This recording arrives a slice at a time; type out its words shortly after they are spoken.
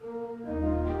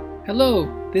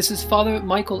Hello, this is Father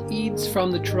Michael Eads from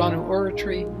the Toronto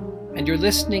Oratory, and you're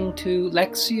listening to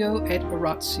Lectio et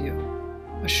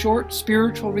Oratio, a short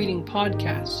spiritual reading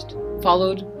podcast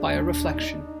followed by a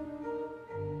reflection.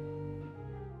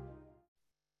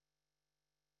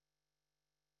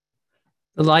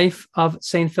 The Life of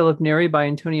St. Philip Neri by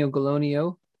Antonio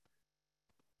Gallonio,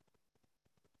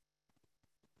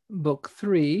 Book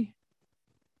 3.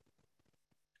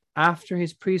 After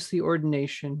his priestly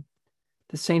ordination,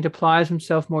 the saint applies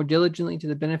himself more diligently to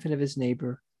the benefit of his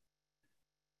neighbor.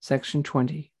 Section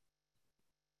 20.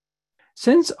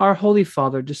 Since our Holy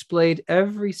Father displayed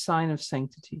every sign of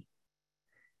sanctity,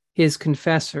 his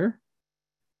confessor,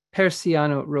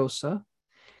 Persiano Rosa,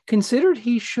 considered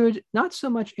he should not so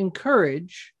much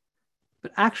encourage,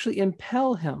 but actually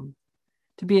impel him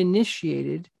to be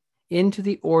initiated into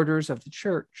the orders of the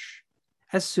Church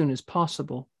as soon as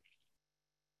possible.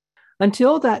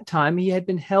 Until that time, he had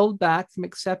been held back from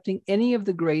accepting any of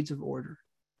the grades of order,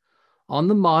 on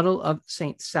the model of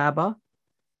Saint Saba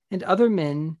and other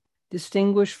men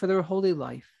distinguished for their holy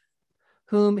life,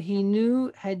 whom he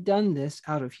knew had done this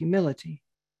out of humility.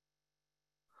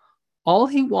 All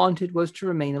he wanted was to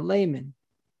remain a layman,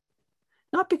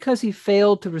 not because he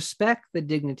failed to respect the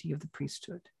dignity of the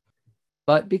priesthood,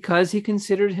 but because he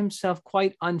considered himself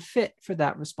quite unfit for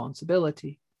that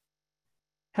responsibility,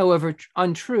 however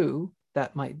untrue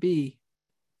that might be.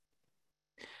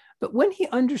 But when he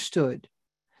understood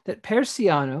that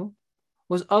Persiano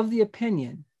was of the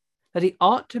opinion that he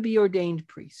ought to be ordained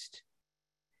priest,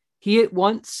 he at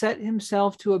once set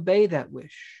himself to obey that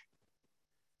wish,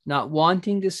 not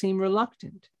wanting to seem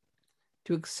reluctant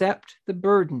to accept the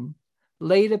burden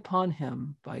laid upon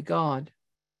him by God.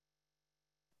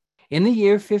 In the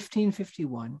year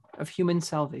 1551 of human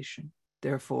salvation,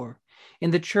 therefore,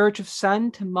 in the church of San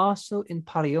Tommaso in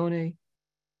Parione,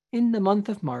 in the month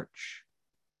of March,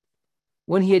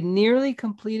 when he had nearly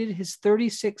completed his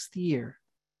 36th year,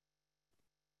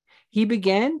 he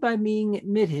began by being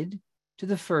admitted to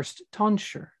the first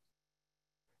tonsure,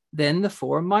 then the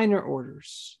 4 minor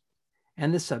orders,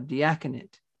 and the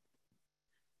subdiaconate.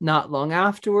 Not long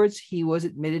afterwards, he was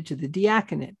admitted to the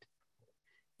diaconate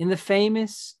in the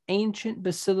famous ancient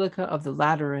Basilica of the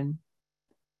Lateran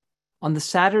on the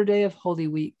Saturday of Holy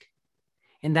Week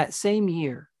in that same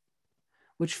year,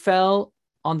 which fell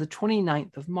on the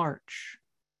 29th of March.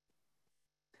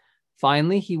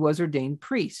 Finally, he was ordained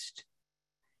priest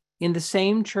in the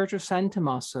same church of San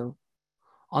Tommaso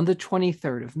on the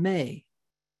 23rd of May.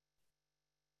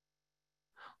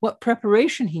 What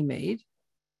preparation he made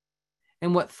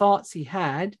and what thoughts he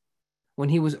had when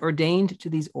he was ordained to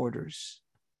these orders,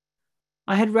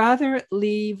 I had rather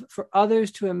leave for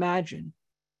others to imagine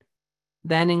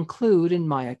than include in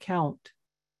my account.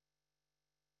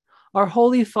 Our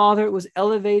Holy Father was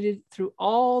elevated through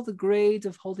all the grades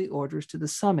of holy orders to the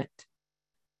summit,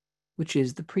 which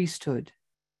is the priesthood,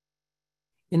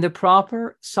 in the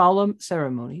proper solemn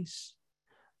ceremonies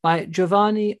by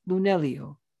Giovanni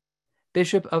Lunelio,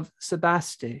 Bishop of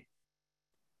Sebaste,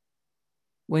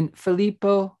 when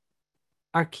Filippo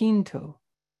Arquinto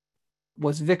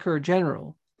was Vicar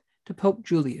General to Pope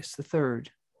Julius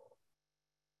III.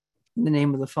 In the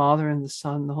name of the Father, and the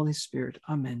Son, and the Holy Spirit.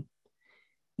 Amen.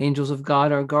 Angels of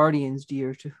God, our guardians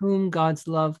dear, to whom God's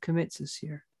love commits us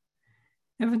here,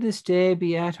 ever this day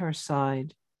be at our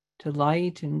side, to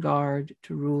light and guard,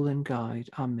 to rule and guide.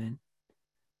 Amen.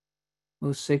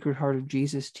 Most Sacred Heart of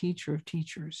Jesus, teacher of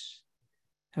teachers,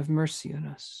 have mercy on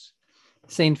us.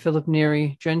 Saint Philip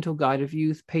Neri, gentle guide of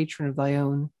youth, patron of thy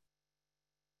own,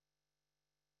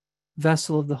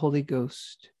 vessel of the Holy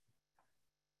Ghost,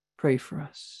 pray for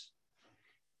us.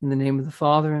 In the name of the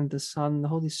Father, and the Son, and the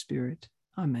Holy Spirit.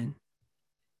 Amen.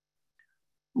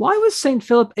 Why was St.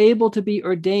 Philip able to be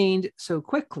ordained so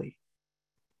quickly?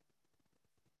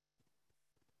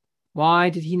 Why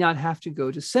did he not have to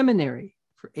go to seminary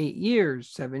for 8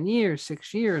 years, 7 years,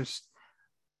 6 years,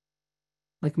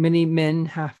 like many men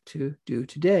have to do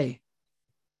today?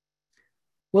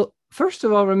 Well, first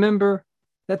of all, remember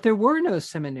that there were no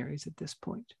seminaries at this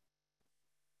point.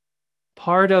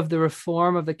 Part of the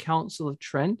reform of the Council of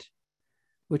Trent,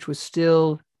 which was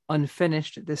still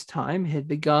unfinished at this time, had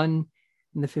begun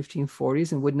in the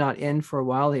 1540s and would not end for a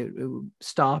while. It would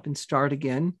stop and start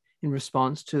again in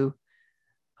response to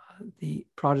the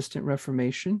Protestant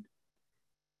Reformation.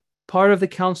 Part of the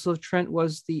Council of Trent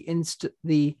was the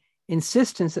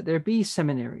insistence that there be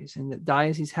seminaries and that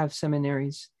dioceses have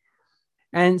seminaries.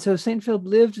 And so St. Philip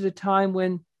lived at a time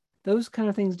when those kind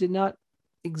of things did not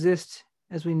exist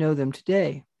as we know them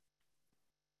today.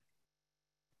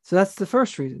 So that's the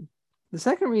first reason. The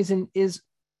second reason is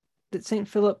that St.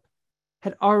 Philip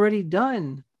had already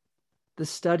done the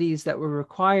studies that were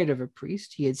required of a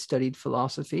priest. He had studied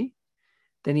philosophy,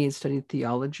 then he had studied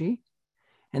theology,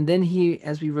 and then he,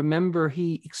 as we remember,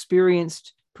 he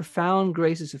experienced profound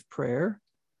graces of prayer,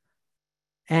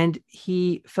 and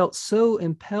he felt so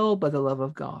impelled by the love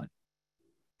of God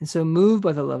and so moved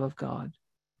by the love of God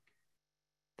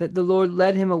that the Lord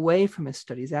led him away from his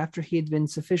studies after he had been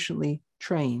sufficiently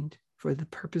trained for the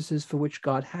purposes for which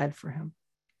God had for him.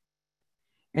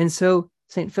 And so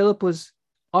St. Philip was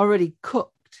already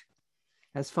cooked,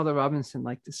 as Father Robinson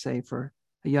liked to say for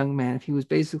a young man. If he was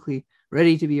basically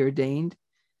ready to be ordained,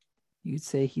 you'd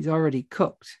say he's already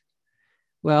cooked.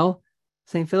 Well,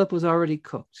 St. Philip was already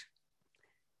cooked,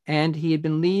 and he had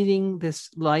been leading this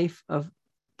life of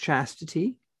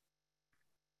chastity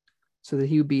so that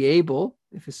he would be able,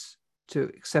 if it's to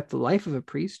accept the life of a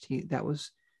priest. That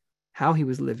was how he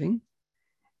was living.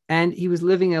 And he was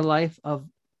living a life of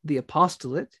the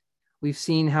apostolate. We've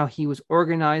seen how he was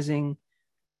organizing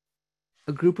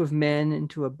a group of men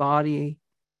into a body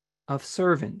of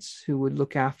servants who would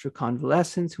look after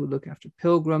convalescents, who would look after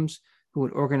pilgrims, who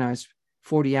would organize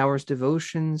 40 hours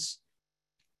devotions.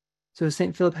 So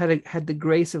St. Philip had the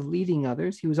grace of leading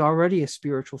others. He was already a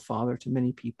spiritual father to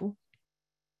many people.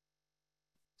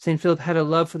 St. Philip had a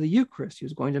love for the Eucharist. He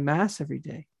was going to Mass every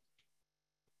day.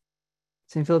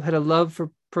 St. Philip had a love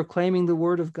for proclaiming the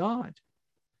word of God.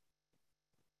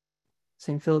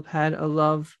 St. Philip had a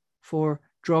love for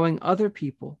drawing other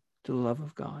people to the love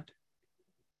of God.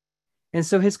 And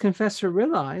so his confessor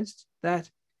realized that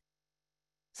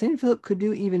St. Philip could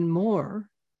do even more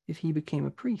if he became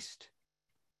a priest.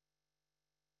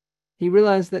 He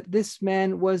realized that this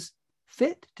man was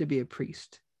fit to be a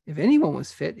priest. If anyone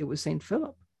was fit, it was St.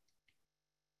 Philip.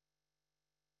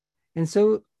 And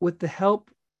so, with the help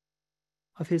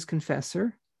of his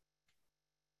confessor,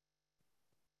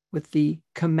 with the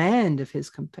command of his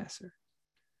confessor,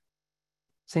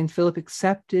 St. Philip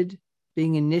accepted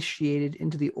being initiated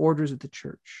into the orders of the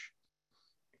church.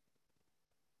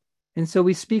 And so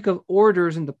we speak of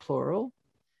orders in the plural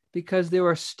because there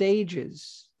are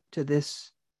stages to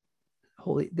this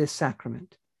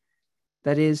sacrament.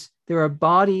 That is, there are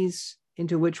bodies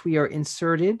into which we are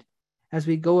inserted as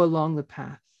we go along the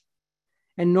path.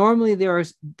 And normally there are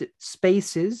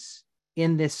spaces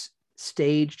in this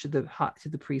stage to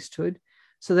the priesthood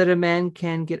so that a man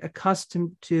can get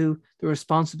accustomed to the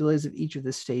responsibilities of each of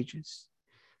the stages.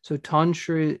 So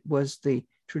tonsure was the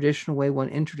traditional way one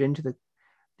entered into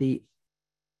the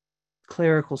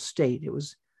clerical state. It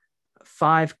was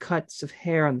 5 cuts of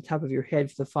hair on the top of your head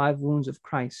for the 5 wounds of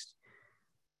Christ,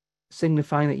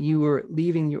 signifying that you were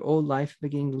leaving your old life,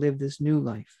 beginning to live this new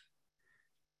life.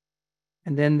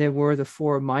 And then there were the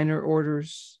 4 minor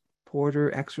orders: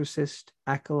 porter, exorcist,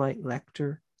 acolyte,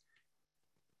 lector.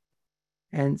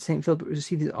 And St. Philip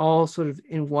received these all sort of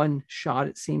in one shot,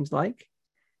 it seems like.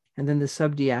 And then the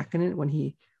subdiaconate, when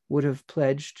he would have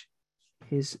pledged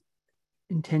his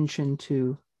intention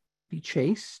to be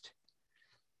chaste,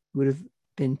 would have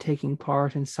been taking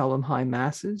part in solemn high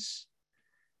masses.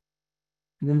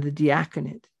 And then the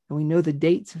diaconate. And we know the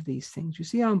dates of these things. You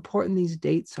see how important these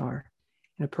dates are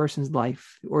in a person's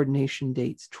life. The ordination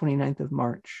dates, 29th of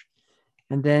March.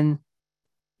 And then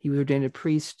he was ordained a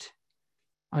priest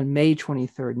on May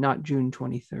 23rd, not June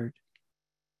 23rd.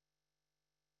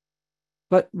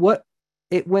 But what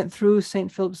it went through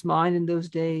St. Philip's mind in those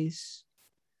days,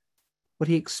 what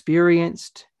he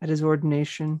experienced at his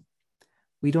ordination,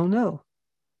 we don't know.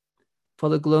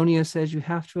 Father Glonio says you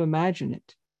have to imagine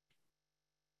it.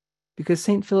 Because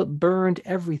St. Philip burned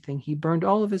everything. He burned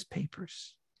all of his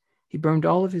papers. He burned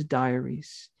all of his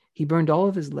diaries. He burned all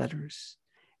of his letters.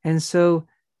 And so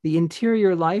the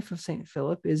interior life of St.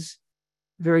 Philip is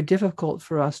very difficult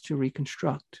for us to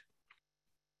reconstruct.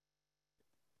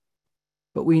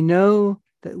 But we know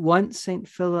that once St.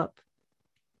 Philip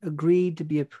agreed to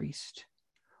be a priest,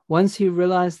 once he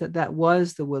realized that that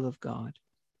was the will of God,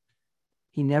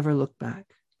 he never looked back.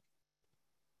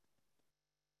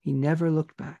 He never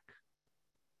looked back.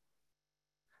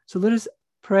 So let us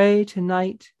pray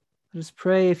tonight. Let us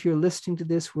pray, if you're listening to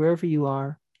this, wherever you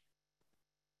are.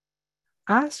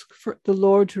 Ask for the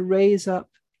Lord to raise up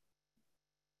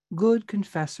good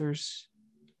confessors,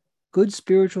 good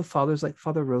spiritual fathers like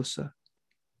Father Rosa,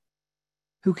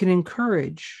 who can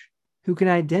encourage, who can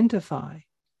identify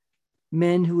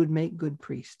men who would make good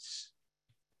priests.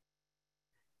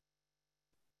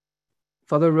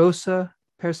 Father Rosa,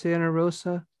 Persiana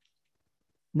Rosa,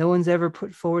 no one's ever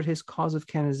put forward his cause of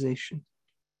canonization.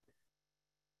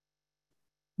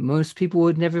 Most people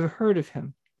would never have heard of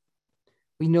him.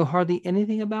 We know hardly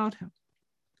anything about him.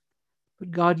 But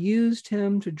God used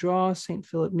him to draw St.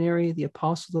 Philip Neri, the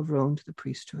Apostle of Rome, to the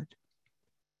priesthood.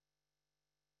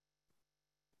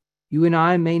 You and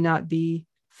I may not be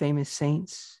famous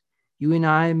saints. You and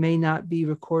I may not be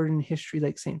recorded in history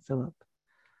like St. Philip.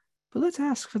 But let's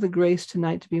ask for the grace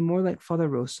tonight to be more like Father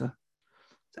Rosa.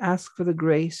 Let's ask for the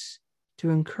grace to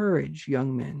encourage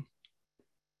young men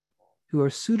who are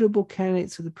suitable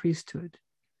candidates for the priesthood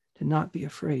to not be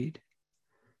afraid.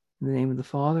 In the name of the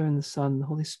Father, and the Son, and the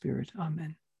Holy Spirit.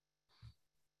 Amen.